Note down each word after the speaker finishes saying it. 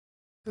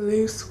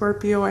Hello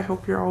Scorpio, I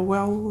hope you're all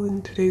well.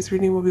 In today's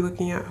reading we'll be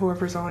looking at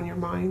whoever's on your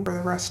mind for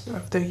the rest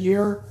of the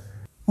year,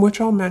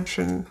 which I'll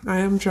mention.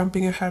 I am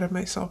jumping ahead of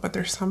myself, but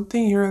there's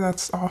something here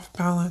that's off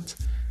balance.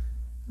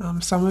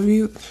 Some of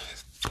you,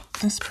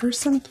 this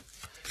person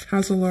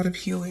has a lot of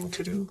healing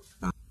to do.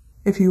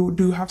 If you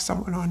do have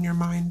someone on your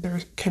mind, there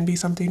can be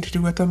something to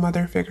do with a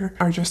mother figure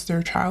or just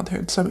their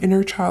childhood, some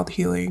inner child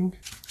healing,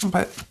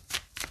 but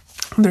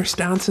their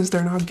stances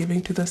they're not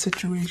giving to the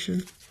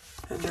situation.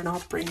 And they're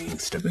not bringing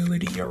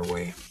stability your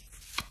way.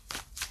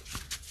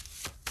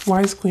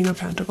 Why is Queen of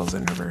Pentacles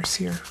in reverse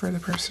here for the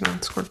person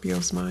on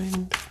Scorpio's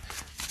mind?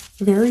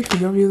 Very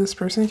few of you, this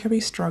person can be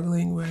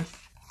struggling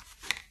with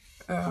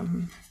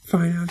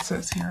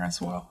finances here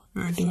as well.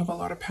 I do have a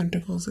lot of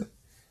Pentacles.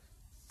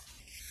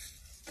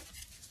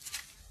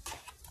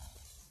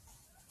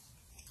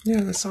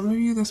 Yeah, some of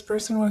you, this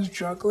person was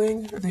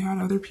juggling. They had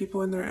other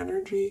people in their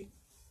energy.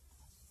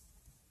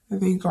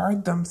 They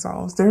guard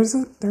themselves. There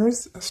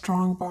is a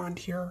strong bond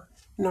here.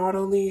 Not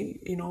only,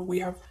 we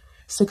have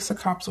Six of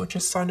Cups, which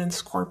is Sun and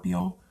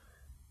Scorpio,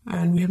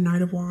 and we have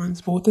Knight of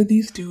Wands. Both of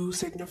these do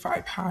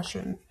signify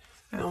passion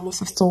and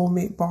almost a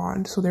soulmate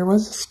bond. So there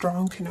was a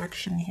strong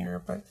connection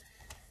here. But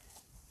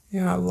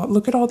yeah,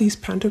 look at all these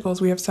Pentacles.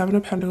 We have Seven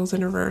of Pentacles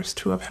in reverse,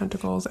 Two of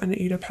Pentacles, and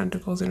Eight of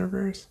Pentacles in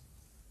reverse.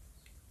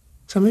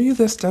 Some of you,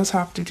 this does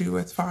have to do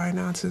with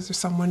finances or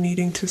someone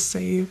needing to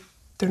save.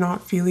 They're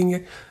not feeling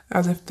it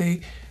as if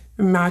they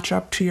match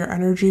up to your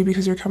energy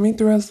because you're coming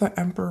through as the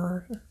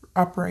Emperor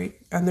upright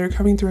and they're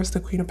coming through as the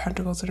Queen of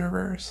Pentacles in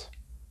reverse.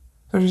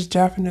 There's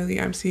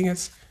definitely, I'm seeing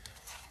it's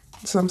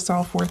some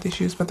self-worth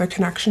issues, but the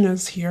connection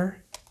is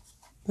here.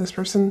 This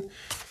person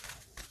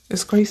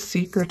is quite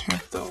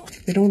secretive though.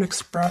 They don't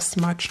express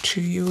much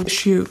to you.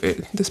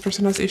 This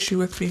person has issue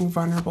with being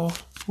vulnerable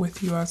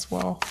with you as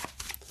well.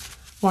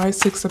 Why is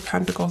Six of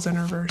Pentacles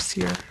in reverse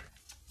here?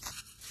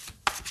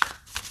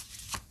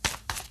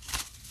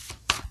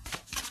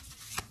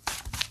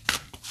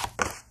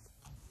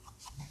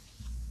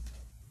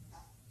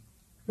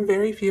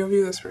 Very few of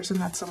you, this person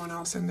had someone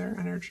else in their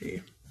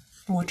energy,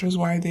 which is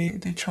why they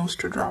chose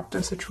to drop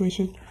the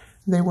situation.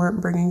 They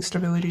weren't bringing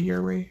stability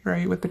your way,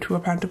 right? With the Two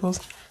of Pentacles,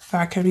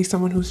 that can be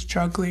someone who's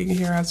juggling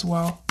here as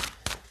well.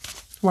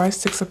 Why is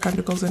Six of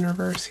Pentacles in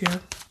reverse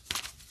here?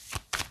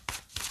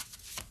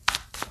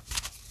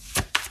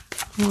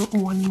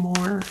 One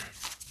more.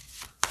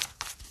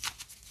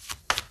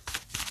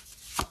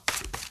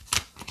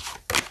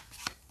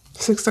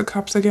 Six of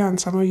Cups again.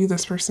 Some of you,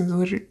 this person's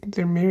literally,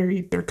 they're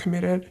married, they're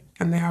committed,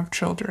 and they have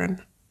children.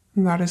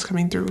 And that is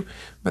coming through.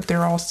 But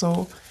they're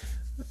also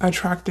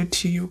attracted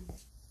to you.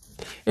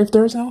 If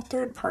there's no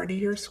third party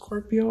here,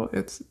 Scorpio,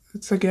 it's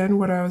again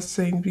what I was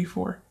saying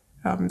before.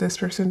 This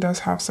person does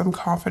have some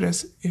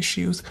confidence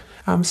issues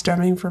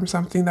stemming from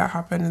something that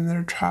happened in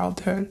their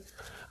childhood.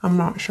 I'm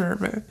not sure,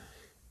 but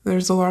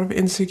there's a lot of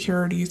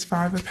insecurities.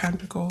 Five of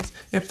Pentacles.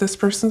 If this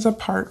person's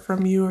apart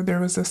from you or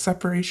there was a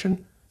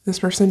separation, this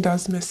person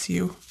does miss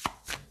you.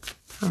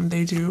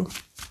 They do.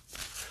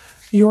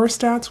 Your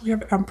stats, we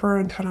have Emperor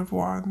and Ten of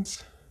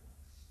Wands.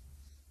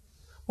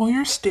 Well,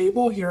 you're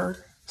stable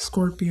here,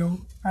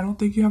 Scorpio. I don't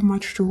think you have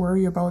much to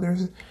worry about.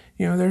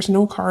 There's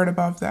no card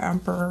above the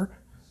Emperor.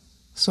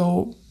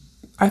 So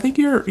I think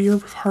you're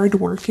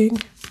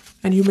hardworking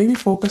and you may be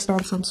focused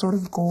on some sort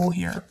of goal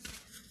here.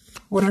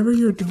 Whatever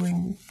you're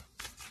doing,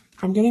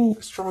 I'm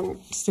getting strong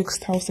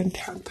 6th house and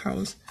 10th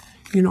house.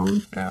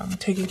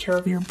 Taking care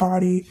of your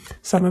body.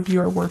 Some of you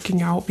are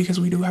working out because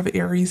we do have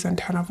Aries and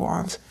Ten of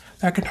Wands.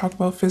 That can talk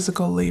about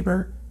physical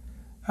labor.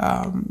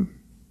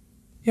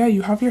 Yeah,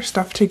 you have your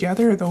stuff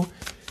together though.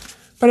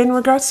 But in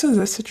regards to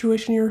this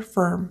situation, you're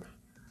firm.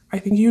 I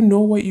think you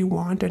know what you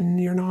want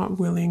and you're not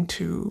willing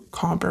to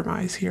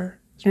compromise here.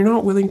 You're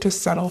not willing to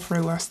settle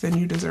for less than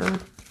you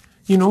deserve.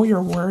 You know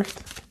your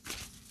worth.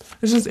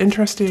 This is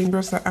interesting.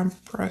 There's the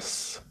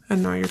Empress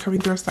and now you're coming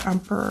through as the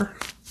Emperor.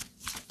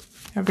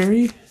 Yeah,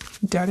 very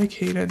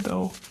dedicated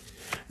though.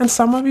 And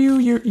some of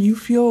you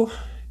feel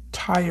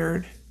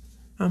tired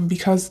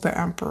because the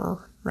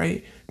Emperor,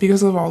 right?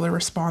 Because of all the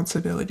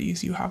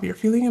responsibilities you have. You're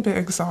feeling a bit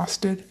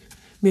exhausted,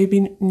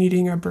 maybe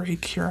needing a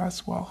break here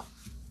as well.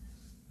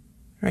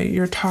 Right?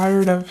 You're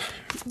tired of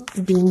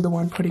being the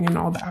one putting in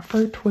all the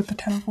effort with the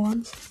Ten of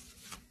Wands.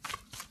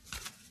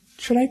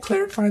 Should I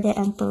clarify the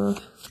Emperor?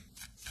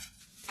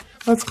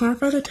 Let's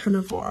clarify the Ten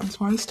of Wands.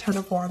 Why is Ten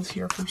of Wands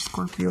here for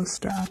Scorpio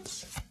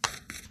stats?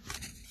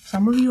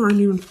 Some of you aren't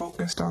even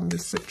focused on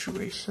this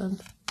situation.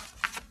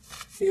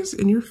 Because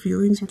in your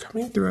feelings, you're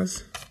coming through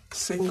as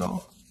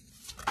single.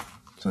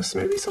 So this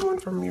may be someone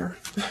from your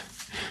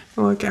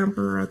like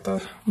Emperor at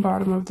the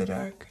bottom of the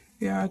deck.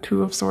 Yeah,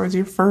 Two of Swords,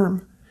 you're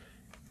firm.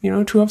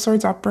 Two of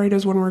Swords upright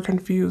is when we're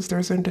confused.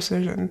 There's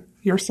indecision.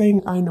 You're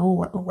saying, I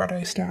know what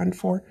I stand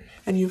for.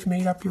 And you've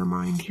made up your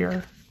mind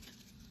here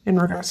in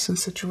regards to the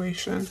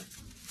situation.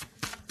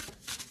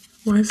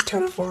 Why is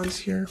Ten of Wands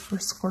here for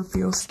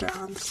Scorpio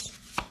stance?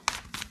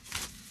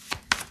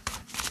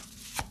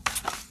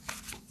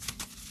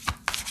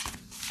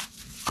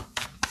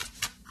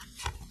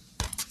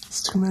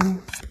 It's too many.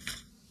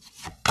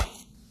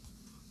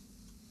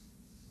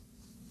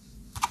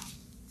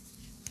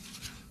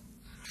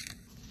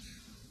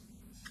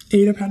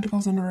 Eight of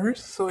Pentacles in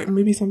reverse. So it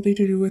may be something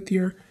to do with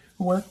your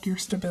work, your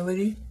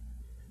stability.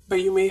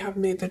 But you may have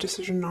made the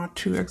decision not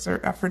to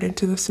exert effort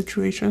into the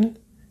situation.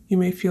 You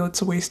may feel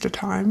it's a waste of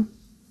time.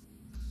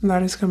 And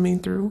that is coming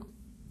through.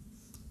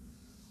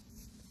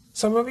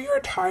 Some of you are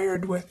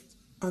tired with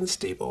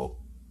unstable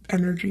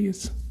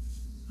energies.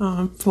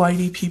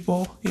 Flighty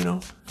people, you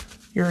know,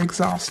 you're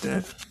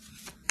exhausted.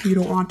 You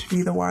don't want to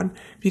be the one.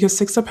 Because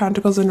Six of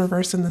Pentacles in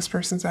reverse in this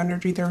person's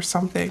energy, there was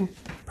something.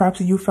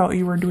 Perhaps you felt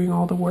you were doing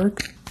all the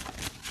work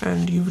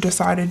and you've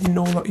decided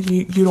no,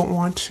 you don't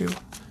want to,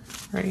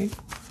 right?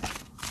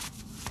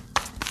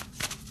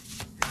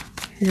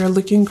 You're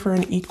looking for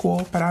an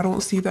equal, but I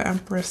don't see the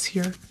Empress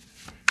here.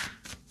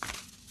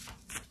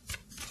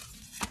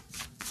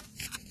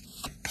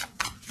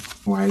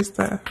 Why is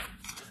the...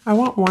 I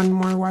want one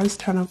more. Why is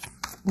 10 of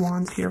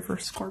Wands here for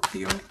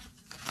Scorpio?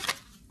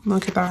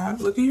 Look at that.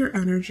 Look at your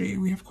energy.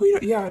 We have Queen...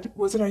 Yeah,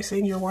 wasn't I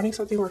saying you're wanting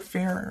something more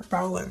fair,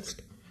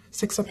 balanced?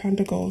 Six of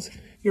Pentacles.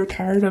 You're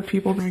tired of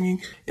people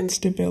bringing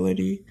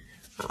instability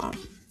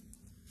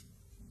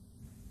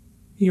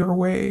your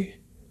way.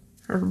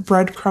 Or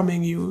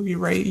breadcrumbing you,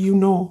 right? You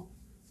know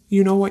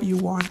what you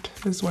want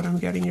is what I'm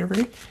getting.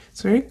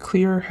 It's very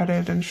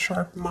clear-headed and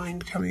sharp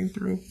mind coming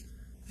through.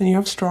 And you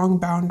have strong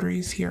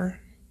boundaries here.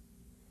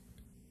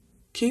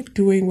 Keep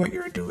doing what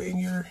you're doing.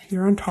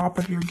 You're on top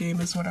of your game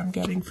is what I'm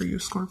getting for you,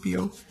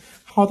 Scorpio.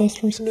 How this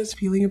person is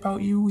feeling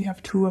about you, we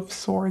have Two of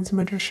Swords,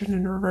 Magician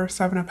in reverse,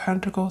 Seven of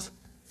Pentacles.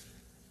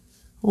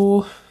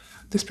 Well,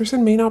 this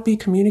person may not be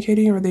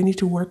communicating or they need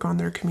to work on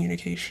their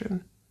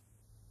communication.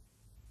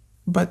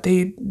 But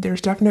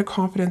there's definite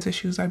confidence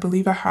issues. I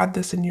believe I had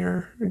this in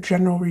your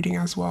general reading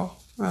as well.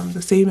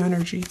 The same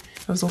energy.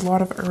 There was a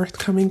lot of earth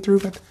coming through,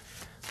 but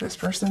this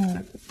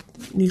person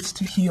needs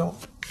to heal.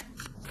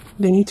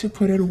 They need to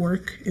put in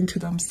work into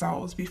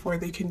themselves before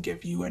they can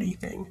give you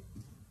anything.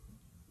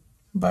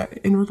 But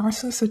in regards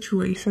to the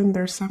situation,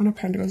 there's Seven of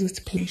Pentacles. It's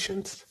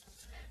patience.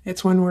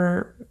 It's when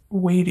we're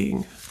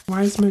waiting.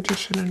 Why is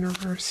Magician in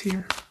reverse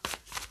here?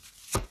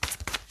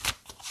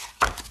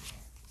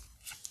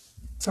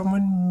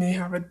 Someone may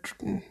have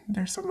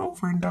there's some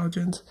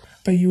overindulgence,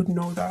 but you'd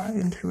know that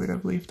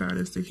intuitively if that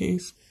is the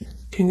case.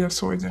 King of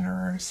Swords in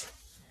reverse.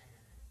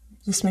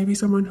 This may be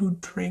someone who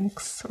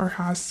drinks or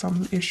has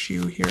some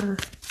issue here.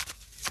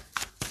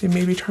 They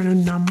may be trying to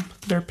numb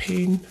their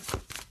pain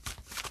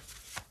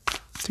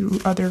through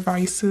other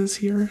vices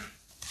here.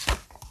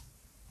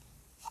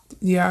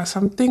 Yeah,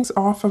 something's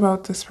off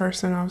about this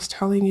person. I was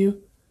telling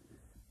you.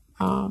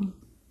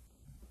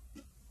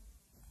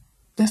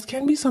 This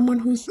can be someone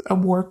who's a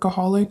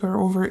workaholic or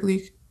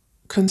overtly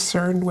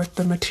concerned with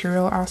the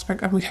material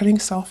aspect. I'm getting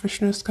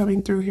selfishness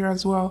coming through here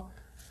as well.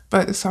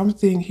 But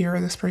something here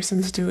this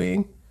person's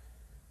doing.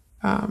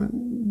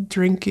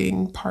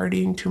 Drinking,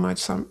 partying too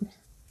much.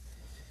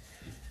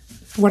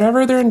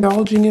 Whatever they're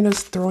indulging in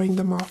is throwing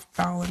them off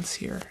balance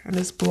here and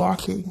is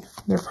blocking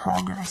their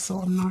progress. So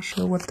I'm not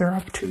sure what they're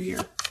up to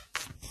here.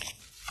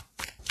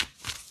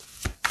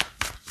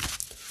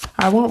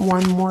 I want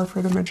one more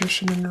for the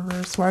Magician in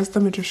reverse. Why is the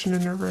Magician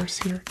in reverse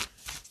here?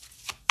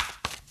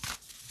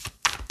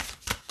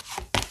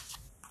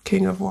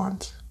 King of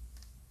Wands.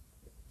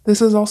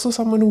 This is also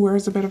someone who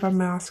wears a bit of a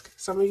mask.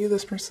 Some of you,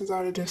 this person's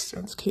at a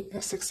distance.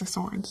 Six of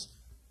Swords.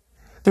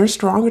 There's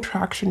strong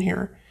attraction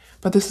here,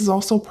 but this is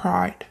also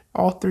pride.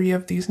 All three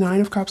of these.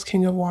 Nine of Cups,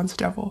 King of Wands,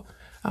 Devil.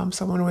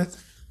 Someone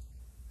with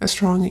a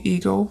strong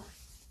ego.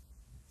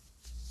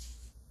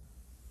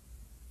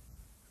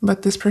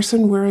 But this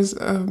person wears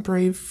a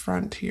brave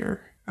front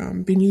here.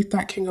 Beneath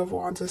that King of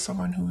Wands is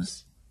someone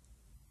who's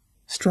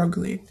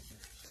struggling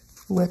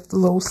with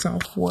low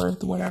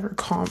self-worth, whatever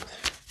comp.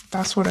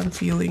 That's what I'm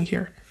feeling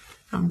here.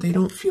 They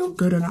don't feel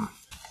good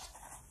enough.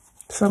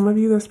 Some of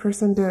you, this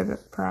person did.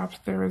 Perhaps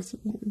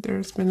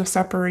there's been a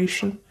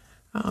separation,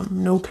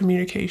 no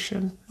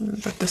communication,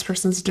 that this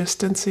person's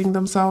distancing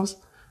themselves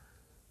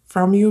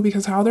from you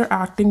because how they're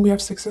acting. We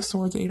have Six of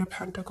Swords, Eight of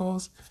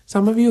Pentacles.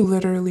 Some of you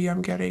literally,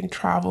 I'm getting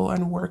travel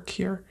and work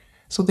here.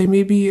 So they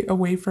may be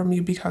away from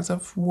you because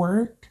of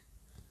work.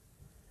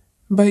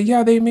 But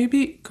yeah, they may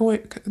be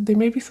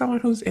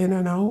someone who's in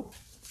and out.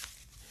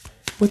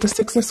 With the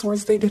Six of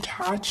Swords, they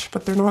detach,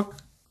 but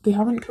they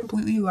haven't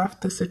completely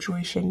left the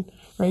situation,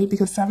 right?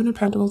 Because Seven of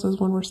Pentacles is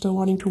when we're still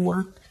wanting to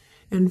work,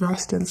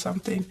 invest in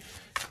something.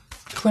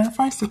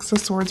 Clarify Six of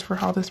Swords for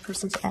how this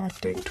person's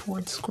acting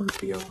towards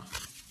Scorpio.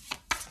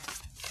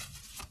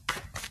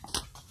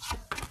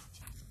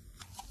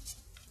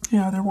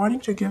 Yeah, they're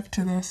wanting to give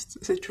to this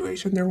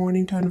situation. They're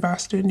wanting to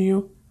invest in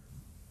you.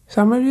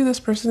 Some of you,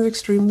 this person is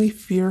extremely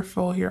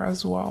fearful here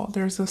as well.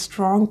 There's a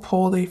strong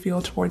pull they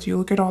feel towards you.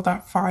 Look at all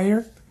that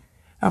fire.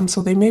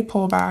 So they may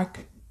pull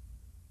back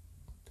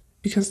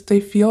because they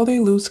feel they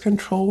lose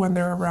control when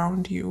they're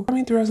around you.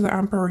 Coming through as the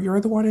Emperor, you're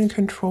the one in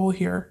control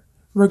here.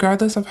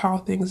 Regardless of how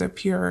things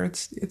appear,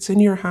 it's in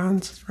your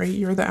hands, right?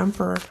 You're the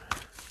Emperor.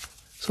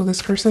 So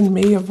this person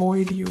may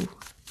avoid you.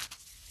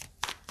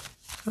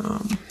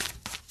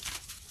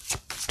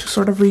 To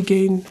sort of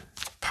regain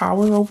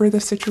power over the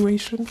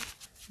situation.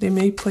 They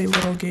may play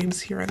little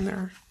games here and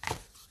there.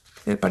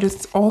 But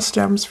it's all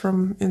stems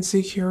from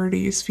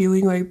insecurities,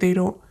 feeling like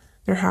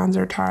their hands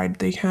are tied,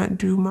 they can't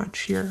do much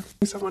here.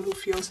 Someone who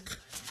feels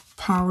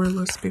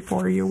powerless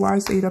before you. Why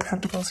is 8 of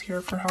Pentacles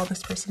here for how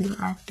this person is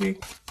acting?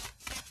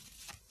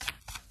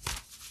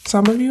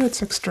 Some of you,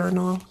 it's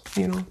external,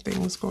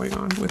 things going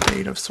on with the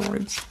 8 of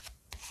Swords.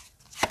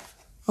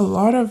 A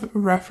lot of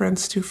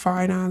reference to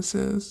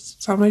finances.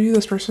 Some of you,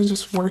 this person's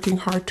just working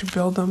hard to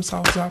build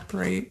themselves up,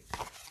 right?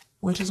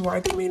 Which is why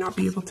they may not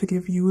be able to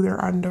give you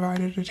their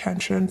undivided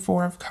attention.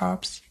 4 of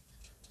Cups.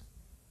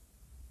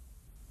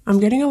 I'm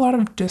getting a lot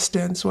of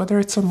distance, whether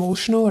it's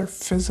emotional or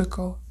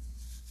physical.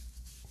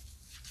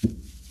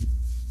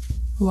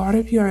 A lot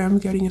of you, I am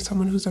getting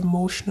someone who's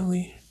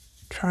emotionally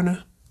trying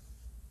to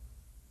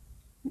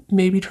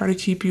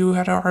keep you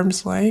at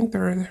arm's length,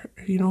 or,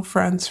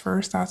 friends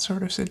first, that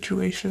sort of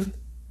situation.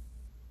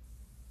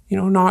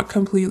 Not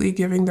completely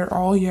giving their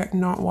all yet,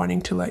 not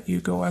wanting to let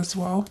you go as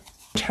well.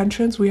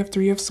 Tensions, we have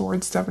 3 of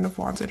Swords, 7 of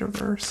Wands in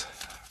reverse.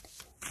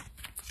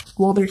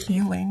 Well, they're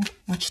healing,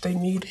 which they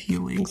need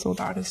healing, so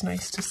that is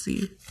nice to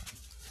see.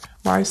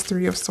 Why is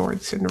 3 of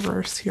Swords in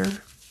reverse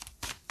here?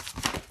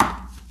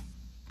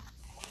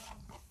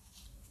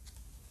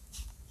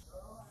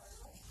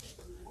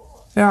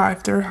 Yeah,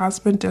 if there has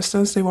been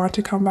distance, they want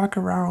to come back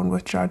around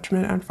with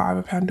Judgment and 5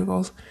 of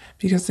Pentacles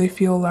because they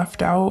feel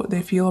left out,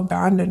 they feel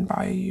abandoned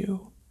by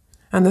you.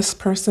 And this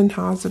person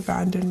has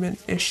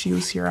abandonment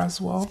issues here as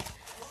well.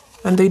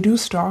 And they do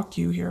stalk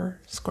you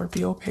here,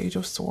 Scorpio, Page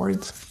of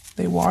Swords.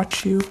 They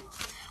watch you.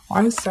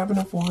 Why is 7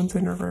 of Wands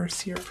in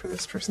reverse here for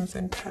this person's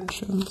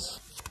intentions?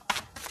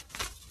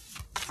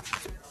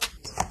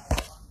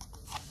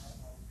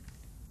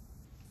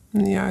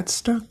 Yeah, it's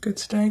stuck.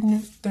 It's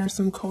stagnant. There's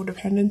some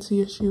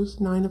codependency issues.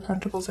 9 of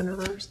Pentacles in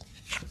reverse.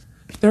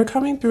 They're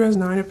coming through as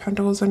 9 of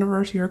Pentacles in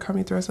reverse. You're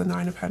coming through as a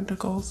 9 of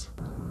Pentacles.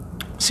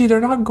 See,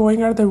 they're not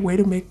going out of their way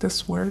to make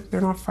this work.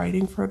 They're not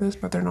fighting for this,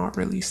 but they're not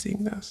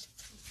releasing this.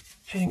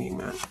 Hanging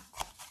Man.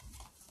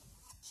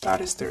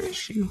 That is their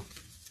issue.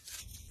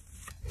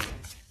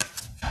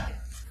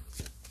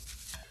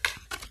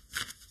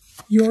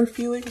 Your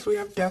feelings, we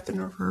have Death in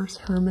reverse,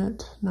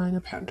 Hermit, 9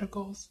 of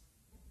Pentacles.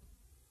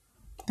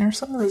 There's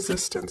some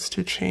resistance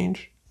to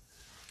change,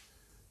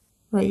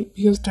 right?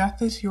 Because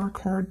Death is your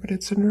card, but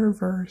it's in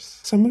reverse.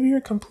 Some of you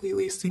are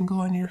completely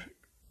single in your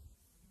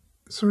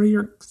sort of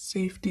your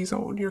safety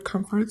zone, your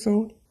comfort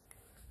zone.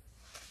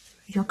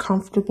 You're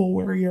comfortable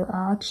where you're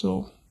at,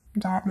 so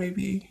that may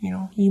be,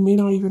 you may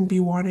not even be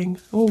wanting,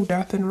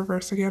 Death in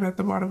reverse again at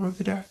the bottom of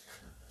the deck.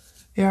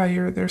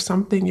 Yeah, there's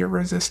something you're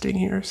resisting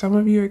here. Some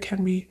of you, it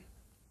can be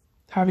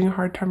having a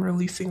hard time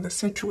releasing the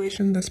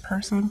situation, this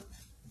person.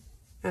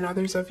 And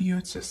others of you,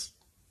 it's just,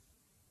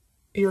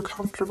 you're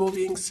comfortable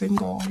being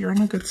single. You're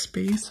in a good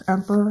space.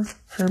 Emperor,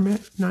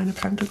 Hermit, 9 of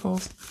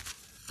Pentacles.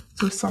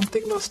 So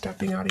something about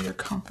stepping out of your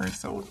comfort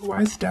zone.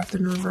 Why is Death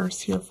in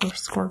reverse here for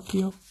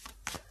Scorpio?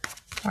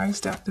 Why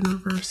is Death in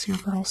reverse here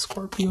for how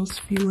Scorpio's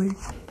feeling?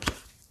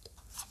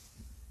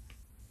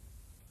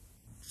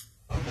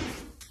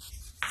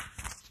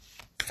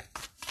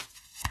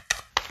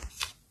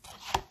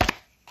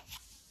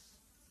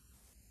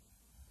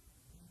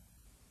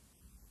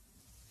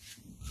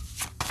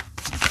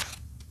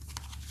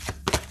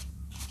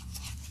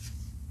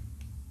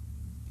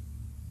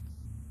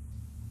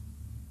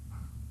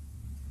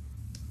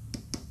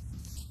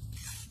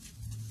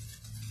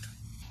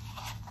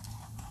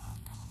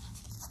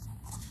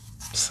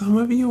 Some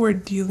of you are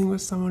dealing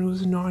with someone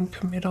who's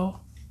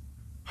non-committal.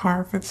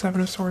 Harp at 7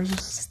 of Swords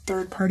is a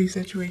third-party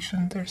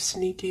situation. There's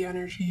sneaky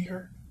energy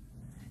here.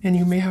 And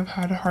you may have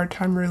had a hard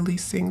time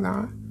releasing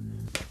that.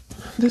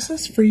 This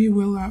is free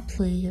will at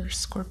play here,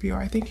 Scorpio.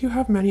 I think you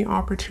have many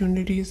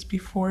opportunities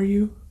before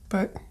you,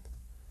 but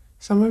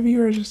some of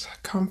you are just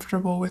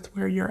comfortable with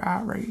where you're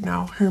at right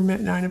now. Hermit,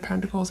 9 of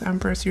Pentacles,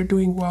 Empress, you're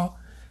doing well.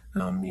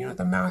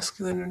 The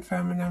masculine and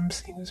feminine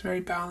seems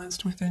very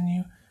balanced within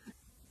you.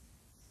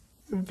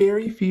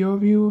 Very few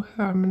of you,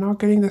 I'm not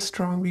getting this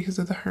strong because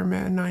of the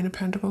Hermit and 9 of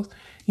Pentacles.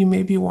 You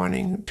may be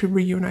wanting to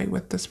reunite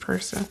with this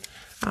person.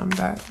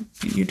 That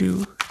you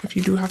do, if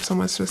you do have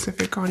someone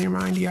specific on your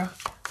mind, yeah.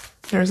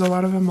 There's a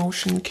lot of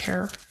emotion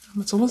care.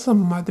 It's almost a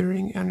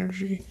mothering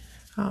energy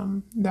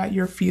that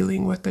you're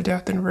feeling with the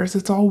Death in reverse.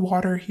 It's all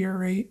water here,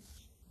 right?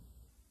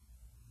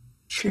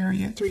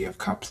 Chariot, 3 of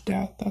Cups,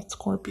 Death. That's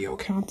Scorpio,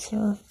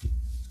 Cancer.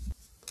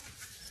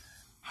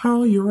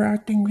 How you're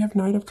acting, we have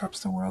Knight of Cups,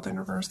 the World in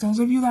reverse. Those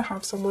of you that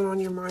have someone on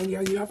your mind,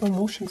 yeah, you have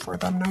emotion for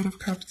them. Knight of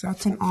Cups,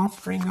 that's an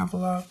offering of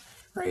love,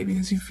 right?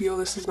 Because you feel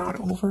this is not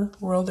over.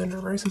 World in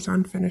reverse is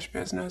unfinished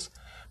business.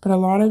 But a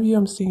lot of you,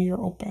 I'm seeing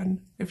you're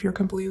open. If you're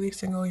completely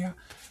single, yeah,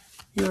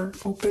 you're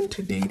open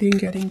to dating,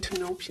 getting to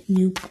know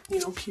new,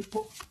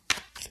 people.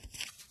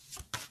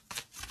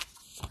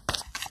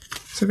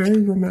 It's a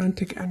very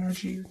romantic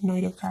energy,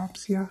 Knight of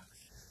Cups, yeah.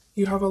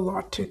 You have a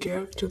lot to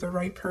give to the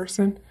right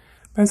person.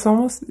 But it's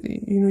almost,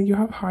 you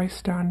have high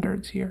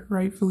standards here,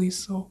 rightfully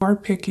so. You are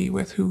picky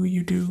with who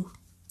you do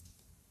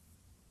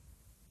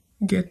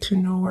get to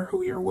know or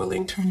who you're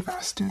willing to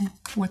invest in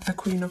with the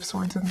Queen of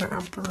Swords and the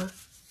Emperor.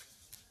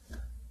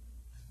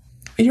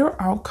 Your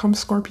outcome,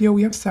 Scorpio,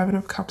 we have 7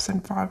 of Cups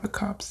and 5 of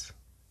Cups.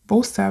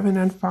 Both 7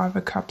 and 5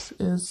 of Cups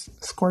is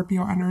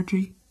Scorpio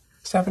energy.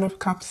 7 of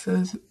Cups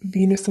is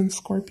Venus in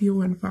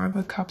Scorpio, and 5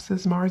 of Cups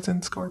is Mars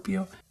in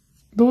Scorpio.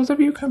 Those of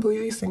you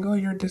completely single,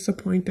 you're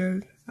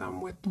disappointed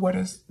with what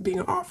is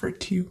being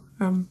offered to you.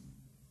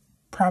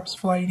 Perhaps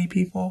flighty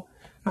people,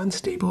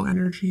 unstable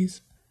energies,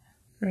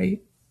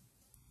 right?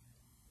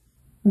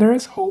 There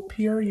is hope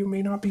here. You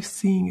may not be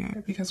seeing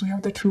it because we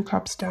have the 2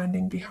 cups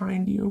standing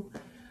behind you.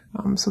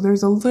 So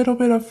there's a little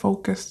bit of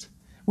focus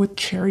with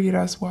Chariot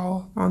as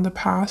well on the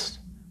past,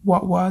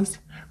 what was,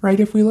 right?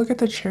 If we look at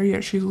the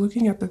Chariot, she's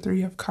looking at the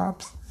 3 of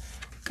Cups.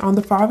 On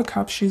the 5 of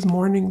Cups, she's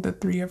mourning the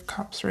 3 of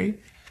Cups, right?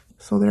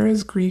 So there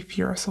is grief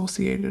here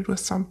associated with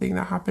something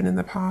that happened in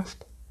the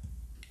past.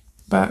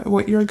 But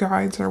what your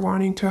guides are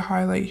wanting to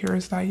highlight here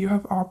is that you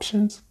have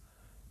options.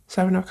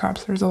 7 of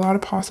Cups, there's a lot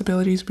of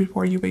possibilities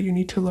before you, but you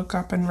need to look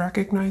up and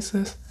recognize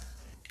this.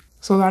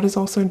 So that is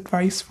also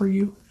advice for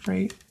you,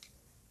 right?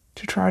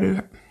 To try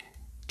to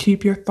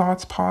keep your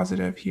thoughts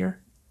positive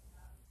here.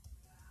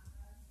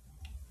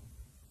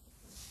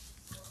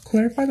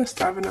 Clarify the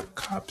 7 of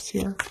Cups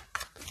here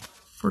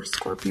for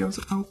Scorpio's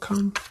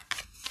outcome.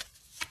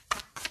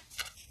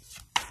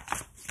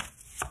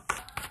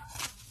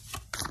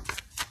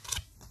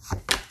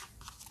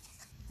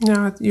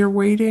 Yeah, you're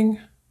waiting.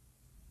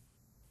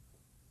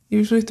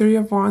 Usually 3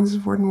 of Wands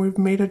is when we've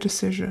made a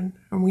decision,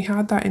 and we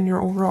had that in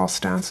your overall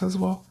stance as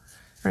well,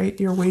 right?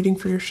 You're waiting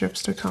for your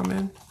ships to come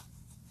in.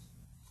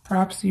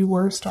 Perhaps you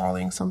were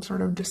stalling some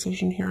sort of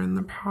decision here in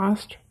the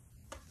past.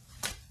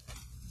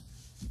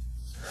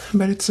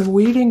 But it's a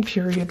waiting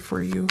period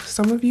for you.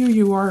 Some of you,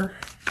 you are,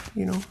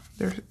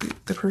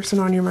 the person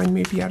on your mind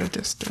may be at a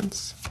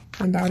distance.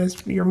 And that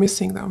is, you're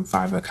missing them.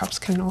 5 of Cups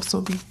can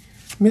also be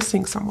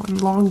missing someone,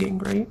 longing,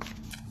 right?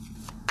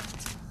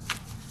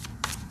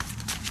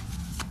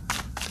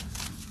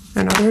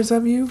 And others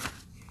of you,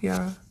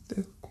 yeah,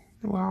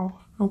 wow,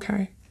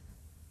 okay.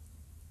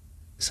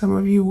 Some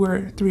of you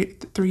were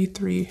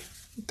 3-3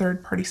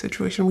 third party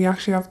situation. We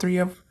actually have 3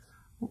 of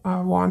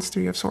Wands,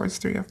 3 of Swords,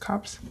 3 of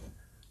Cups.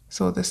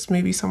 So this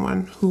may be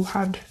someone who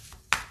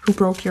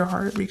broke your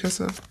heart because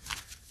of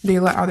they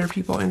let other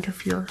people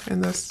interfere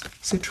in this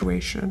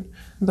situation.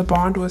 The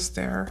bond was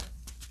there.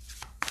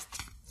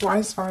 Why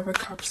is 5 of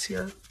Cups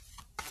here?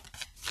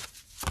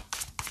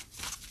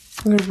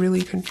 They're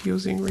really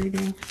confusing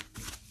reading.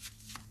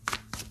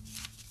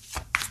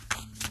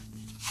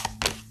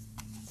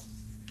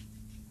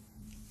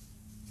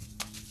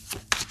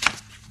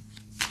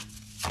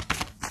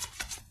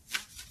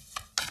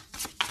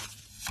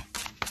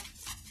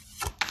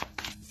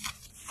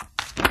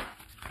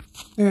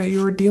 Yeah,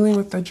 you were dealing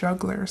with a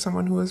juggler,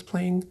 someone who was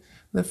playing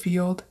the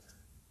field,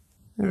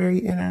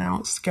 very in and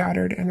out,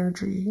 scattered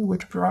energy,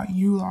 which brought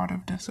you a lot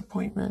of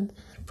disappointment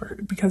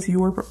because you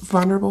were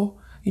vulnerable,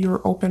 you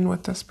were open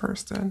with this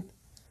person.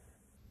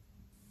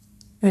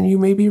 And you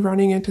may be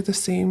running into the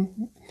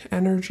same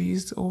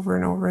energies over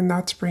and over, and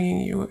that's bringing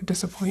you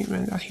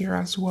disappointment here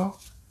as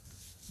well.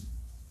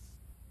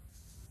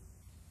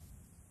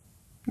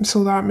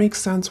 So that makes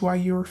sense why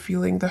you were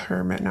feeling the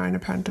Hermit, 9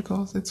 of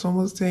Pentacles. It's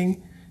almost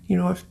saying,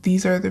 if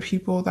these are the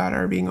people that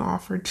are being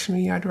offered to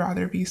me, I'd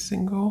rather be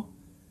single,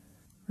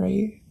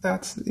 right?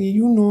 That's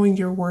you knowing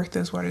your worth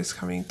is what is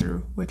coming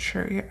through with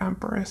Chariot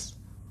Empress.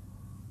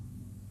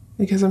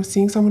 Because I'm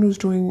seeing someone who's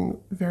doing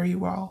very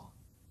well.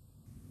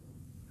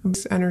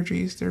 These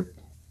energies, they're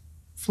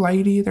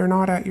flighty, they're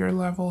not at your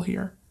level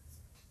here.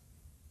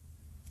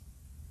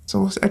 It's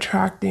almost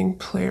attracting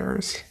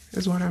players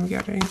is what I'm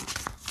getting.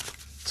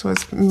 So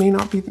it may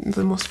not be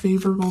the most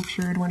favorable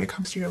period when it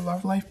comes to your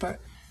love life, but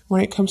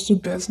when it comes to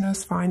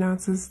business,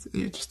 finances,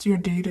 just your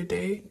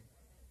day-to-day,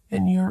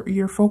 and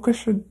your focus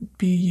should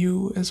be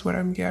you is what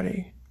I'm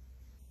getting.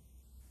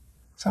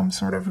 Some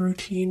sort of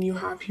routine you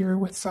have here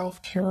with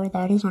self-care,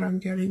 that is what I'm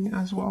getting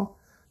as well.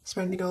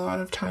 Spending a lot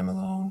of time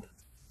alone.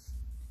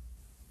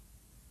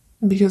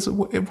 Because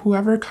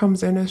whoever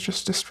comes in is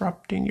just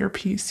disrupting your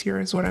peace here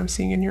is what I'm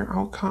seeing in your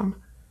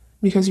outcome.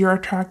 Because you're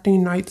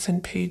attracting Knights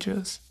and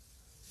Pages.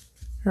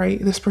 Right?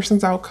 This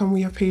person's outcome,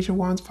 we have Page of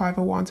Wands, 5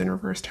 of Wands in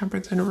reverse,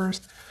 Temperance in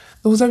reverse.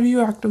 Those of you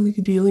actively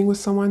dealing with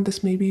someone,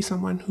 this may be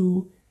someone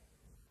who,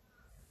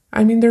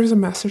 there's a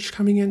message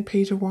coming in,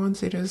 Page of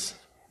Wands. It is,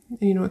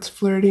 it's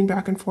flirting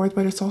back and forth,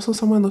 but it's also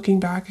someone looking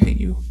back at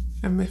you.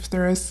 And if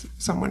there is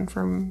someone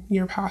from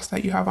your past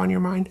that you have on your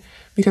mind,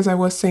 because I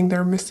was saying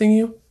they're missing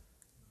you.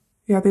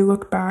 Yeah, they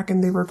look back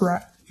and they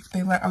regret if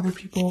they let other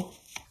people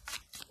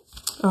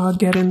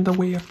get in the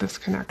way of this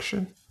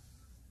connection.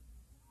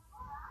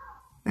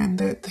 And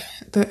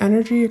the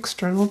energy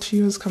external to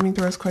you is coming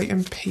through as quite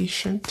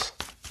impatient.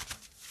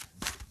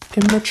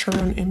 Immature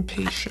and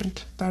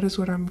impatient. That is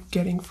what I'm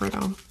getting for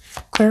them.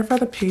 Clarify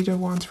the Page of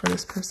Wands for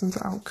this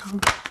person's outcome.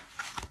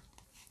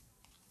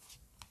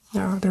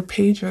 Yeah, they're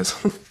pages.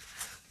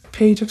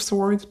 Page of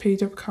Swords,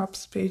 Page of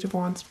Cups, Page of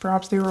Wands.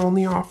 Perhaps they were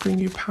only offering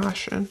you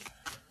passion.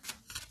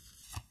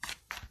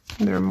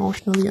 They're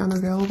emotionally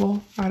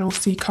unavailable. I don't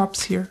see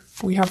Cups here.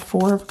 We have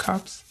 4 of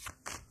Cups.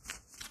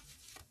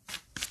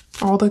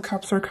 All the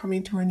cups are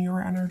coming through in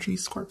your energy,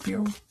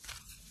 Scorpio.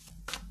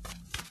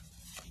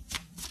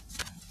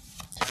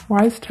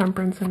 Why is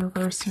temperance in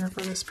reverse here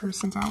for this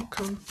person's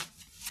outcome?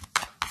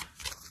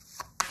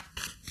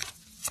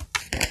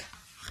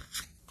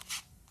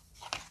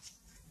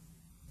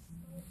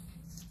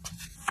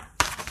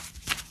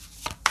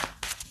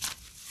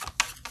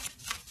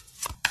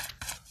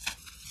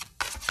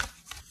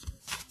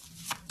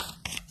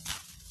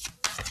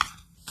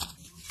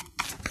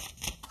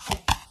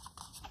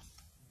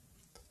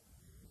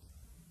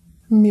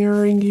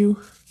 Mirroring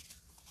you.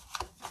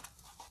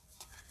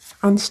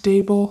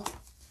 Unstable,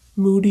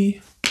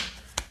 moody.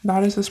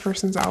 That is this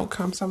person's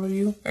outcome. Some of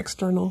you,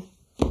 external,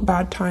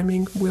 bad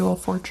timing, wheel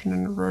of fortune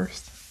in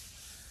reverse.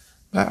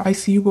 But I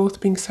see you both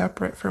being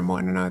separate from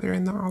one another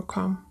in the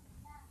outcome.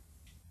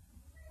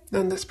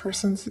 And this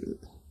person's,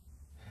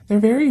 they're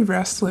very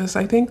restless.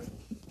 I think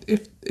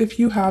if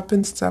you have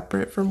been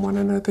separate from one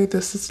another,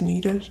 this is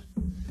needed.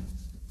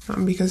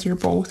 Because you're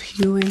both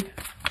healing.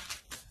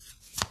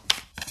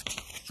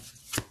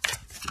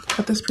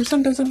 But this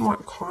person doesn't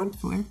want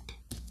conflict.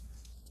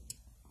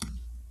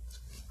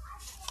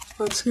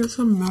 Let's get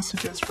some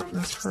messages from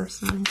this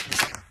person.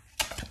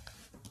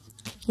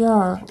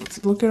 Yeah,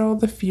 look at all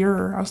the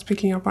fear I was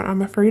picking up on.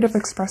 I'm afraid of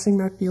expressing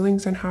my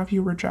feelings and have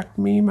you reject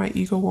me. My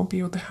ego won't be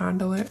able to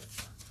handle it.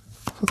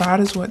 So that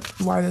is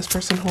why this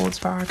person holds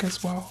back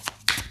as well.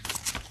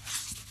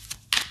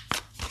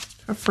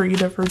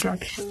 Afraid of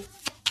rejection.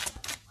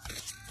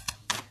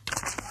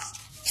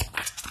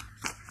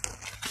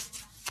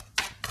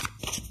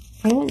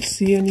 I don't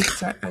see any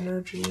set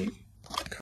energy